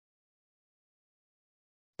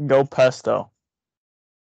pesto.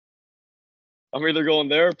 I'm either going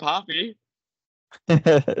there or Poppy.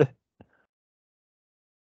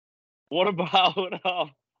 What about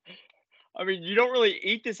I mean, you don't really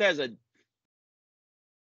eat this as a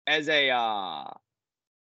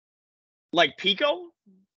like pico?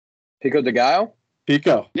 Pico de Gallo?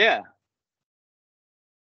 Pico. Yeah.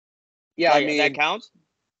 Yeah, Like, I mean, that counts?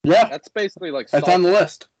 Yeah, that's basically like that's salt. on the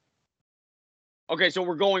list. Okay, so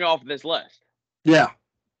we're going off this list. Yeah.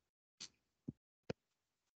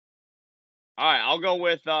 All right, I'll go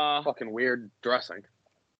with Fucking weird dressing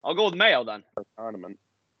I'll go with mayo then. for condiment.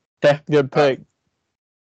 Good pick.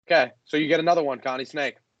 Okay, so you get another one, Connie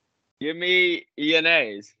Snake. Give me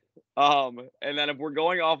ENAs. And then if we're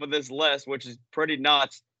going off of this list, which is pretty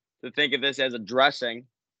nuts to think of this as a dressing,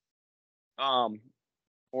 Or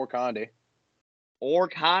Condi. or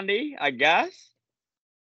Condi, I guess.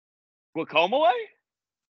 Guacamole?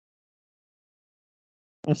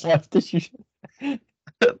 What did you?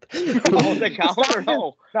 Oh, they count or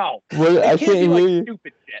no? No. What, It I can't can't be hear like you.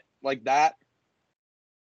 stupid shit like that.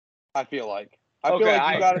 I feel like. I feel Okay,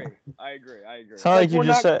 like you gotta I agree. Sound like you we're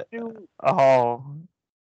just not said. gonna do Oh,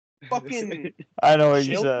 fucking I know what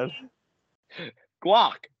you Chili? said.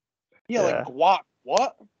 Guac. yeah, Yeah. like guac.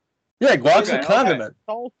 What? Yeah, guac's Okay, a okay. condiment.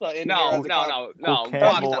 Salsa in No, here. as a condiment. no. Guacamole.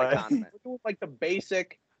 Guac's not a condiment. We're doing like the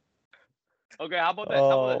basic. Okay, how about this?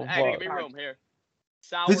 How about this? Oh, Hey, fuck. give me room here.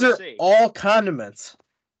 Sour These are C. all condiments.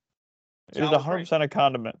 It is Sour 100% a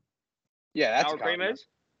condiment. Yeah, that's Sour a cream condiment. is?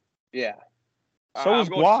 Yeah, So I'm is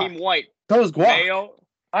going guac. Team White. So is guac. Mayo.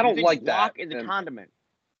 I You don't think like guac that. is a And condiment.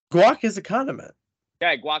 Guac is a condiment.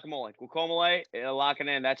 Okay, guacamole. Guacamole, locking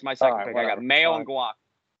in. That's my second Alright, pick. I got whatever. mayo Fine. and guac.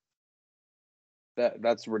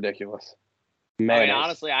 that's ridiculous. I mean, Mayonnaise.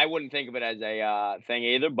 honestly, I wouldn't think of it as a thing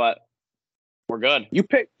either, but we're good. You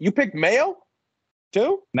picked mayo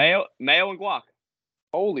too? Mayo and guac.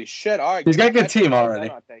 Holy shit! All right, He's give got a me good team ketchup. I'm already.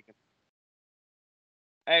 not taking.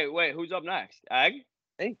 Hey, wait, who's up next? Egg?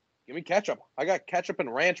 Give me ketchup. I got ketchup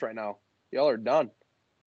and ranch right now. Y'all are done.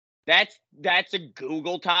 That's a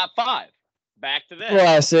Google top 5. Back to this.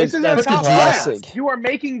 Classic. This is That's a top classic. draft. You are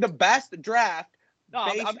making the best draft. No,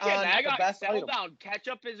 based I'm kidding. on I the got best settle item. down.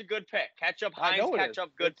 Ketchup is a good pick. Ketchup, I Heinz know it is.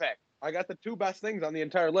 ketchup, good pick. I got the 2 best things on the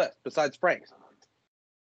entire list besides Frank's.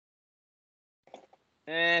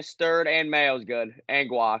 Stirred and mayo's good. And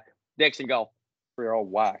guac. Dixon, go. You're all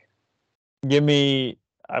whack. Give me.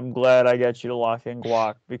 I'm glad I got you to lock in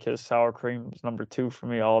guac because sour cream is number 2 for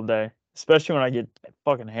me all day, especially when I get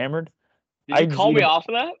fucking hammered. Did you just call eat me a- off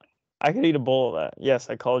of that? I could eat a bowl of that. Yes,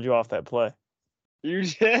 I called you off that play. You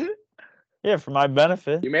did? Yeah, for my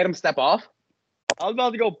benefit. You made him step off. I was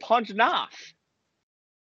about to go punch Nosh.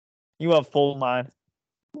 You went full 9.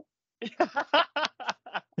 Did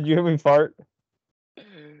you hear me fart?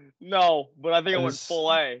 No, but I think I went It's-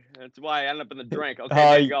 full A. That's why I ended up in the drink. Okay,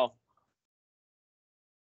 Uh, there you go.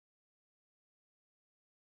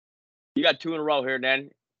 You got 2 in a row here, Dan.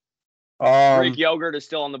 Greek yogurt is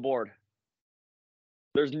still on the board.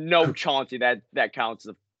 There's no chance that counts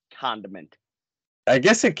as a condiment. I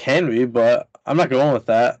guess it can be, but I'm not going with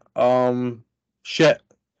that. Shit.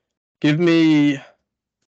 Give me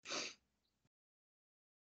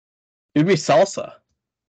salsa.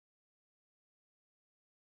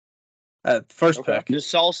 At first Okay. pick.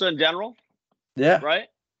 Just salsa in general, Yeah. right?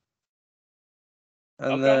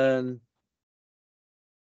 And Okay. then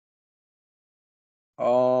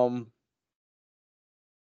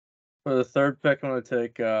for the third pick I'm gonna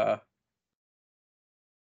take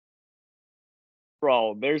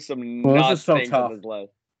Bro, there's some Well, this nuts is so things tough. on this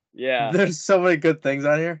list. Yeah. there's so many good things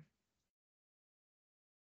on here.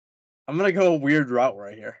 I'm gonna go a weird route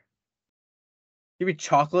right here. Give me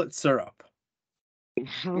chocolate syrup.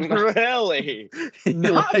 Really?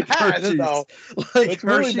 Not like bad, Hershey's. though. Like It's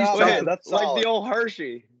really Hershey's not chocolate. bad. That's like solid. the old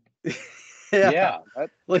Hershey. Yeah.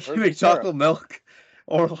 Like you Hershey make syrup. chocolate milk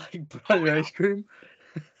or like bread and ice cream.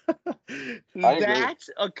 I agree. That's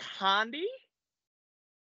a candy?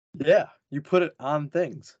 Yeah, you put it on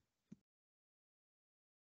things.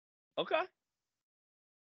 Okay.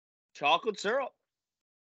 Chocolate syrup.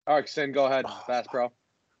 All right, Sin, go ahead. Fast, bro.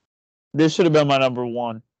 This should have been my number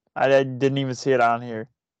 1. I didn't even see it on here.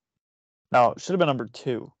 No, it should have been number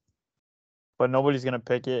 2. But nobody's gonna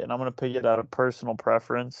pick it, and I'm gonna pick it out of personal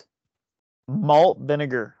preference. Malt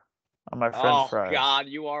vinegar on my French Oh, fries. God,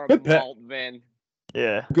 you are a Good pick. malt vin.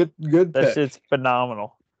 Yeah, Good that pick. shit's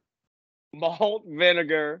phenomenal. Malt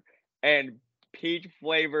vinegar and peach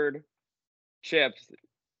flavored chips.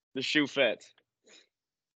 The shoe fits.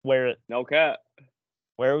 Wear it. No cap.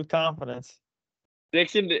 Wear it with confidence.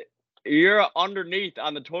 Dixon, you're underneath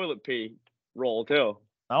on the toilet pee roll too,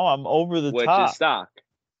 No, I'm over the which top. is stock.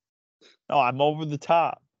 No, I'm over the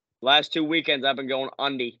top. Last 2 weekends I've been going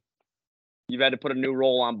undie. You've had to put a new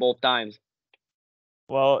roll on both times.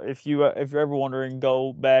 Well, if you're ever wondering,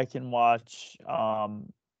 go back and watch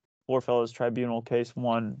Four Fellas Tribunal Case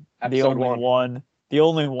 1. The Episode only 1. one. The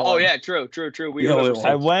only one. Oh yeah, true. We The only do one.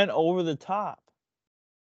 I went over the top.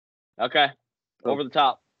 Okay, over the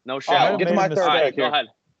top. No All shower. right, get to made my a third All mistake. right, pick go here. ahead.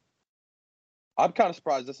 I'm kind of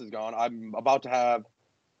surprised this is gone. I'm about to have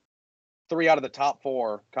 3 out of the top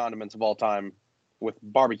 4 condiments of all time with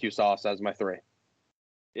barbecue sauce as my 3.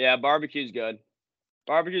 Yeah, barbecue's good.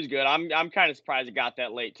 Barbecue's good. I'm kind of surprised it got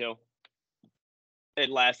that late too. It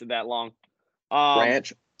lasted that long.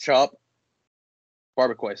 Ranch, chop,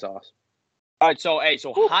 barbecue sauce. All right, so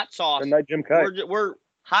hot sauce. Good night, Jim Kite. We're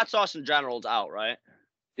hot sauce in general is out, right?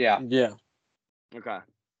 Yeah. Yeah. Okay.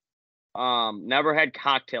 Never had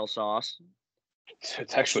cocktail sauce.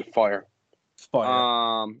 It's actually fire. It's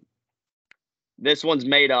fire. This one's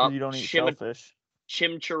made up. You don't eat shellfish.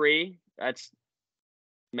 Chimichurri. That's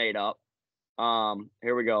made up.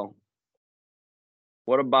 Here we go.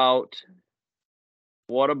 What about?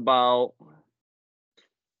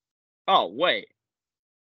 Oh, wait.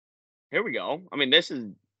 Here we go. I mean, this is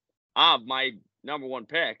my number 1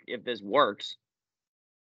 pick if this works.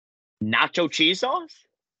 Nacho cheese sauce?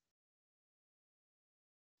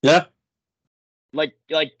 Yeah, Like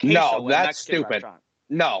No, queso in a that's Mexican stupid. restaurant.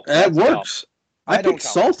 No, that that's dumb. works. I That don't picked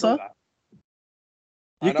count. Screw salsa. that.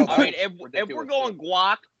 You I know, can I put mean, if we're ridiculous, going too.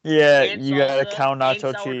 guac Yeah, and you gotta salsa count and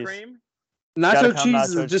nacho sour cheese. cream, Gotta nacho count cheese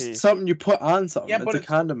nacho is just cheese. something you put on something. Yeah, It's but a it's-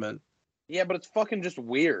 condiment. Yeah, but it's fucking just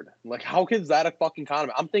weird. Like, how is that a fucking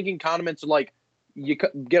condiment? I'm thinking condiments are like you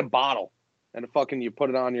get a bottle and you put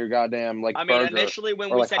it on your goddamn like I mean, burger. initially when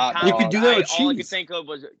or, we like, said hot condiments, You could do that with all I could cheese. think of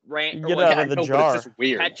was You get out Yeah, of the I know, but jar. it's just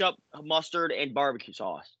weird. ketchup, mustard, and barbecue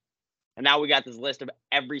sauce. And now we got this list of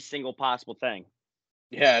every single possible thing.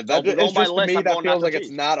 Yeah, So if we're it's going by just to list, me I'm that going feels nacho like cheese.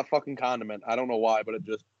 it's not a fucking condiment. I don't know why, but it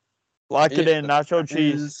just Lock it in, nacho It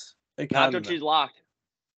cheese. is a Nacho condiment. cheese locked.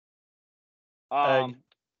 Egg.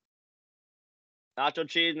 Nacho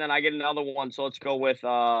cheese, and then I get another one. So let's go with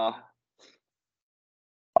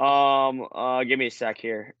give me a sec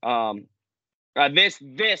here.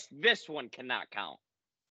 This one cannot count.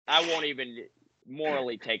 I won't even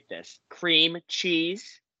morally take this. Cream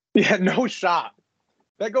cheese. yeah, no shot.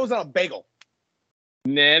 That goes on a bagel.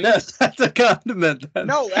 Nin. Yes, that's a condiment. Then.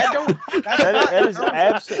 No, that don't. That's That- not, that is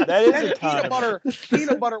that is a peanut condiment. butter.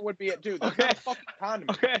 Peanut butter would be it too. That's not a Okay. fucking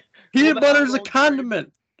condiment. Okay. Peanut Well, then butter's I'll a go with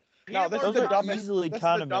condiment. No, this is Those the are dumbest. easily this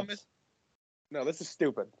condiments. Is the dumbest. No, this is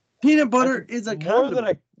stupid. Peanut butter is a more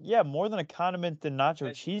condiment. more than a condiment than nacho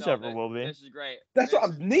This- cheese no, ever thi- will be. This is great. That's This what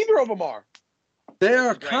is- neither of them are. They this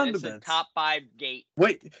are is great. This is condiments. top 5 gate.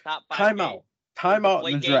 Wait, Top 5 time gate. out. Time out in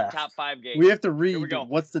the Deflate gate, draft. top 5 gate. We have to we read go.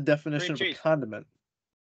 what's the definition Cream of a cheese. condiment.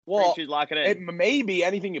 Well, Cream cheese, lock it in. it may be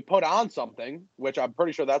anything you put on something, which I'm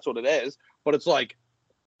pretty sure that's what it is. But it's like,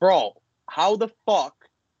 bro, how the fuck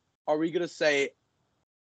are we gonna say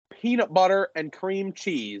peanut butter and cream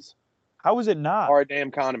cheese How is it not? are a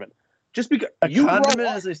damn condiment? Just because A you grow condiment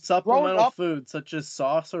up, is a supplemental up- food such as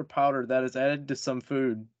sauce or powder that is added to some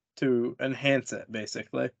food to enhance it,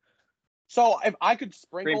 basically. so if I could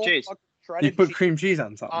sprinkle cheese. fucking You shredded put cheese cream cheese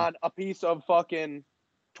on something. on a piece of fucking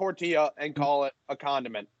tortilla and call it a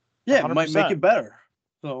condiment, Yeah, it might make 100%. it better.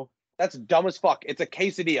 So that's dumb as fuck. It's a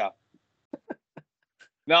quesadilla.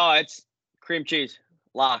 No, it's cream cheese.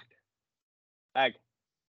 Locked. Egg.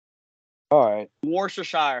 All right,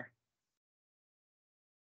 Worcestershire.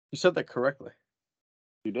 you said that correctly.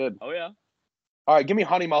 you did. Oh, yeah. All right, give me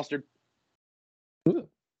honey mustard.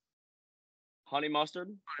 Honey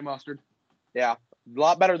mustard. Honey mustard. Yeah, a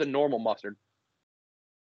lot better than normal mustard.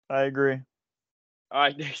 I agree. All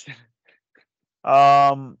right, Dixon.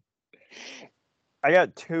 I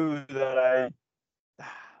got two that I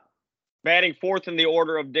Batting fourth in the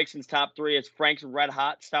order of Dixon's top 3 is Frank's Red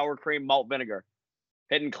Hot Sour Cream Malt Vinegar.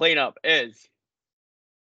 Hitting cleanup is.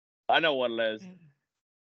 I know what it is.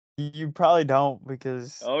 you probably don't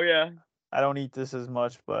because Oh, yeah. I don't eat this as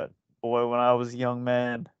much, but boy, when I was a young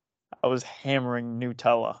man, I was hammering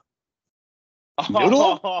Nutella.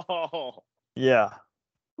 Noodle? Oh, Yeah.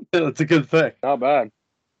 That's a good thing. Not bad.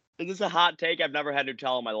 is this a hot take? I've never had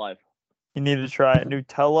Nutella in my life. You need to try it.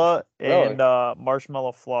 Nutella Really? and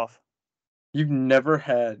marshmallow fluff. You've never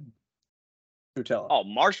had Nutella. Oh,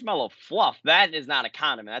 marshmallow fluff. That is not a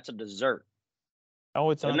condiment. That's a dessert. No,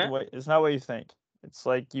 it's Isn't not it? the way. It's not what you think. It's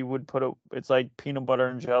like you would put it. It's like peanut butter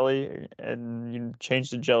and jelly, and you change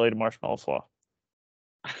the jelly to marshmallow fluff.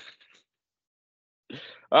 All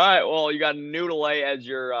right. Well, you got Noodle A as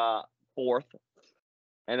your fourth.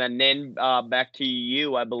 And then Nin, back to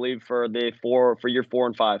you, I believe, for your 4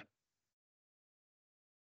 and 5.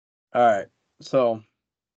 All right. So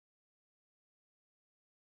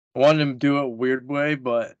I wanted to do it a weird way,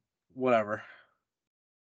 but whatever.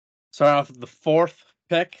 Starting off with the 4th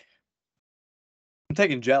pick. I'm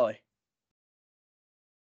taking jelly.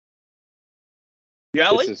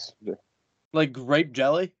 Jelly? This is Like grape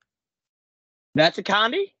jelly. That's a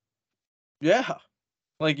condi? Yeah.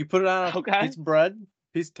 Like you put it on a Okay. piece of bread,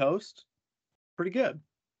 piece of toast. Pretty good.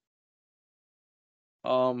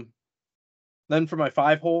 Then for my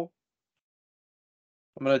 5 hole,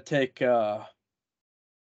 I'm gonna take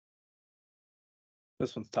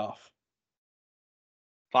this one's tough.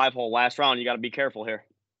 5 hole, last round. You got to be careful here.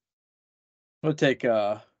 I'm gonna take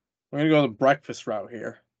we're gonna go the breakfast route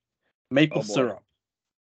here. Maple Oh, boy. syrup.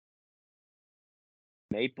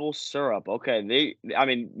 Maple syrup. Okay. I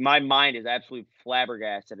mean, my mind is absolutely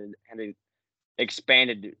flabbergasted and it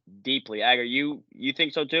expanded deeply. Agger, you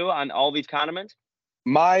think so too on all these condiments?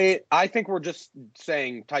 I think we're just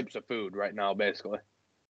saying types of food right now, basically,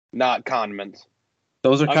 not condiments.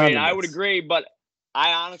 Those are I condiments. mean, I would agree, but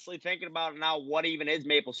I honestly thinking about it now, what even is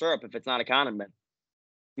maple syrup if it's not a condiment?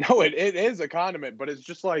 No, it is a condiment, but it's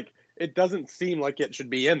just like it doesn't seem like it should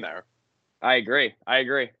be in there. I agree.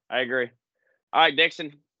 All right,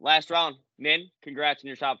 Dixon, last round. Nin, congrats on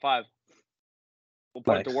your top 5. We'll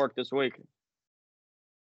put it to Thanks. work this week.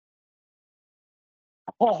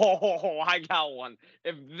 Oh, I got one.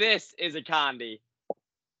 If this is a Condi.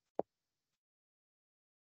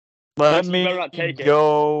 Let Alex, you me better not take it.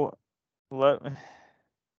 go. I'm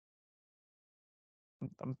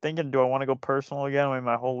thinking, do I want to go personal again? I mean,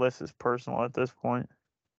 my whole list is personal at this point.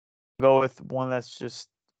 Go with one that's just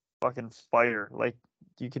fucking fire. Like,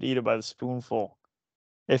 you could eat it by the spoonful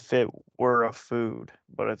if it were a food,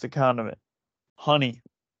 but it's a condiment. Honey.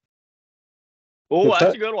 Oh, Good that's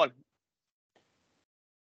pick. a good one.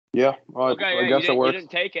 Yeah. Okay, I yeah, guess it you works.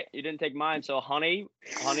 didn't take it. You didn't take mine. So honey,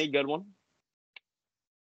 good one.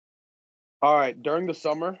 All right. During the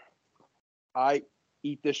summer, I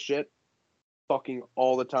eat this shit fucking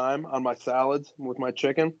all the time on my salads with my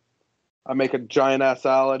chicken. I make a giant ass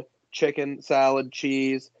salad, chicken, salad,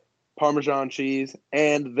 cheese, Parmesan cheese,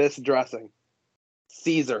 and this dressing.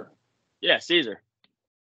 Caesar. Yeah, Caesar.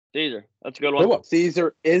 Caesar. That's a good Good one. one.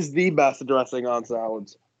 Caesar is the best dressing on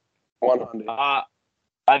salads. 100.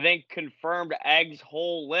 I think confirmed eggs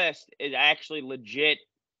whole list is actually legit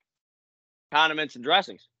condiments and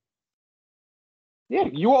dressings. Yeah,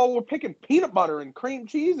 you all were picking peanut butter and cream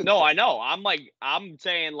cheese. And No, shit. I know. I'm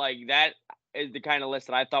saying like that is the kind of list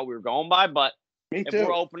that I thought we were going by, but Me if too.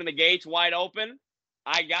 we're opening the gates wide open,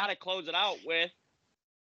 I gotta close it out with.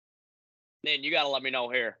 Then you gotta let me know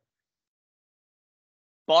here.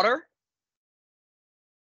 Butter,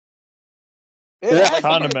 It Yeah. has to be a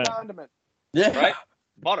Condiment. condiment. Yeah. right?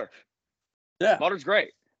 Butter. Yeah. Butter's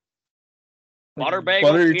great. Like, Butter bagel,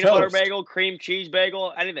 butter your peanut butter toast. bagel, cream cheese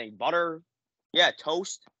bagel, anything. Butter. Yeah,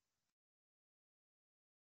 toast.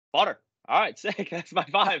 Butter. All right, sick. That's my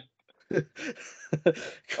 5. All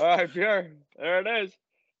right, Pierre. There it is.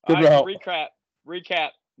 All Good right, route. so recap.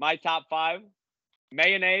 My top 5.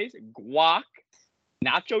 Mayonnaise, guac,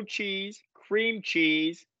 nacho cheese, cream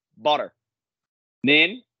cheese, butter.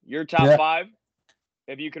 Nin, your top Yeah. 5,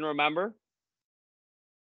 if you can remember.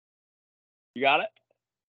 You got it?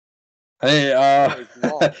 Hey,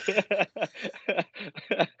 Long.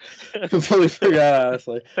 completely forgot,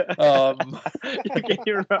 honestly.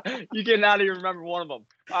 You cannot even remember one of them.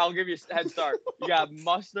 I'll give you a head start. You got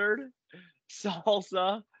mustard,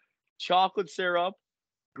 salsa, chocolate syrup,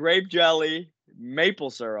 grape jelly,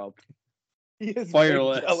 maple syrup. He is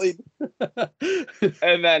Fireless. jellied.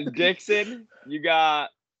 And then Dixon, you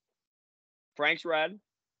got Frank's Red,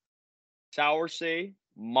 Sour C,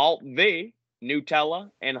 Malt V,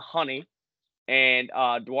 Nutella, and honey. And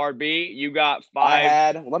Dward B, you got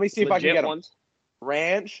 5 let me see if I can legit get them. ones.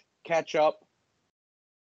 Ranch, ketchup,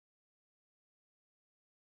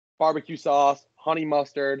 barbecue sauce, honey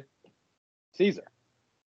mustard, Caesar.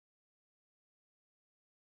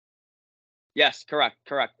 Yes, correct.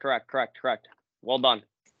 Well done.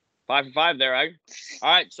 5 for 5 there, Egg.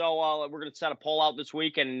 All right, so we're gonna set a poll out this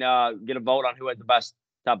week and get a vote on who had the best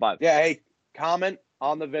top 5. Yeah, hey, comment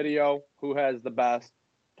on the video who has the best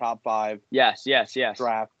top 5 Yes.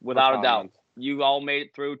 draft. Without for a doubt. comments. You all made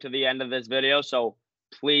it through to the end of this video, so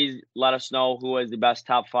please let us know who is the best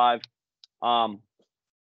top 5.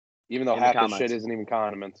 Even though In the half this comments. shit isn't even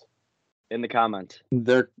condiments. In the comments.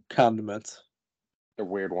 They're condiments. They're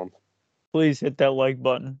weird ones. Please hit that like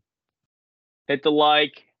button. Hit the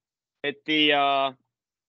like, hit the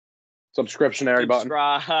Subscriptionary button.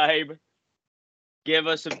 subscribe, give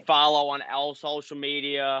us a follow on all social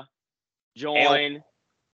media, join.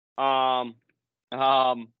 Join Yeah,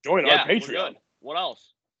 our we're Patreon. good. What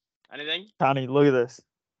else? Anything? Connie, look at this.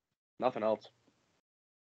 Nothing else.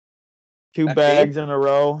 2 That's bags in a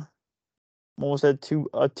row. Almost at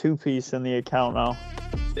a 2-piece in the account now.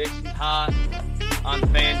 Dixon's hot on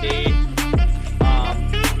Fan D.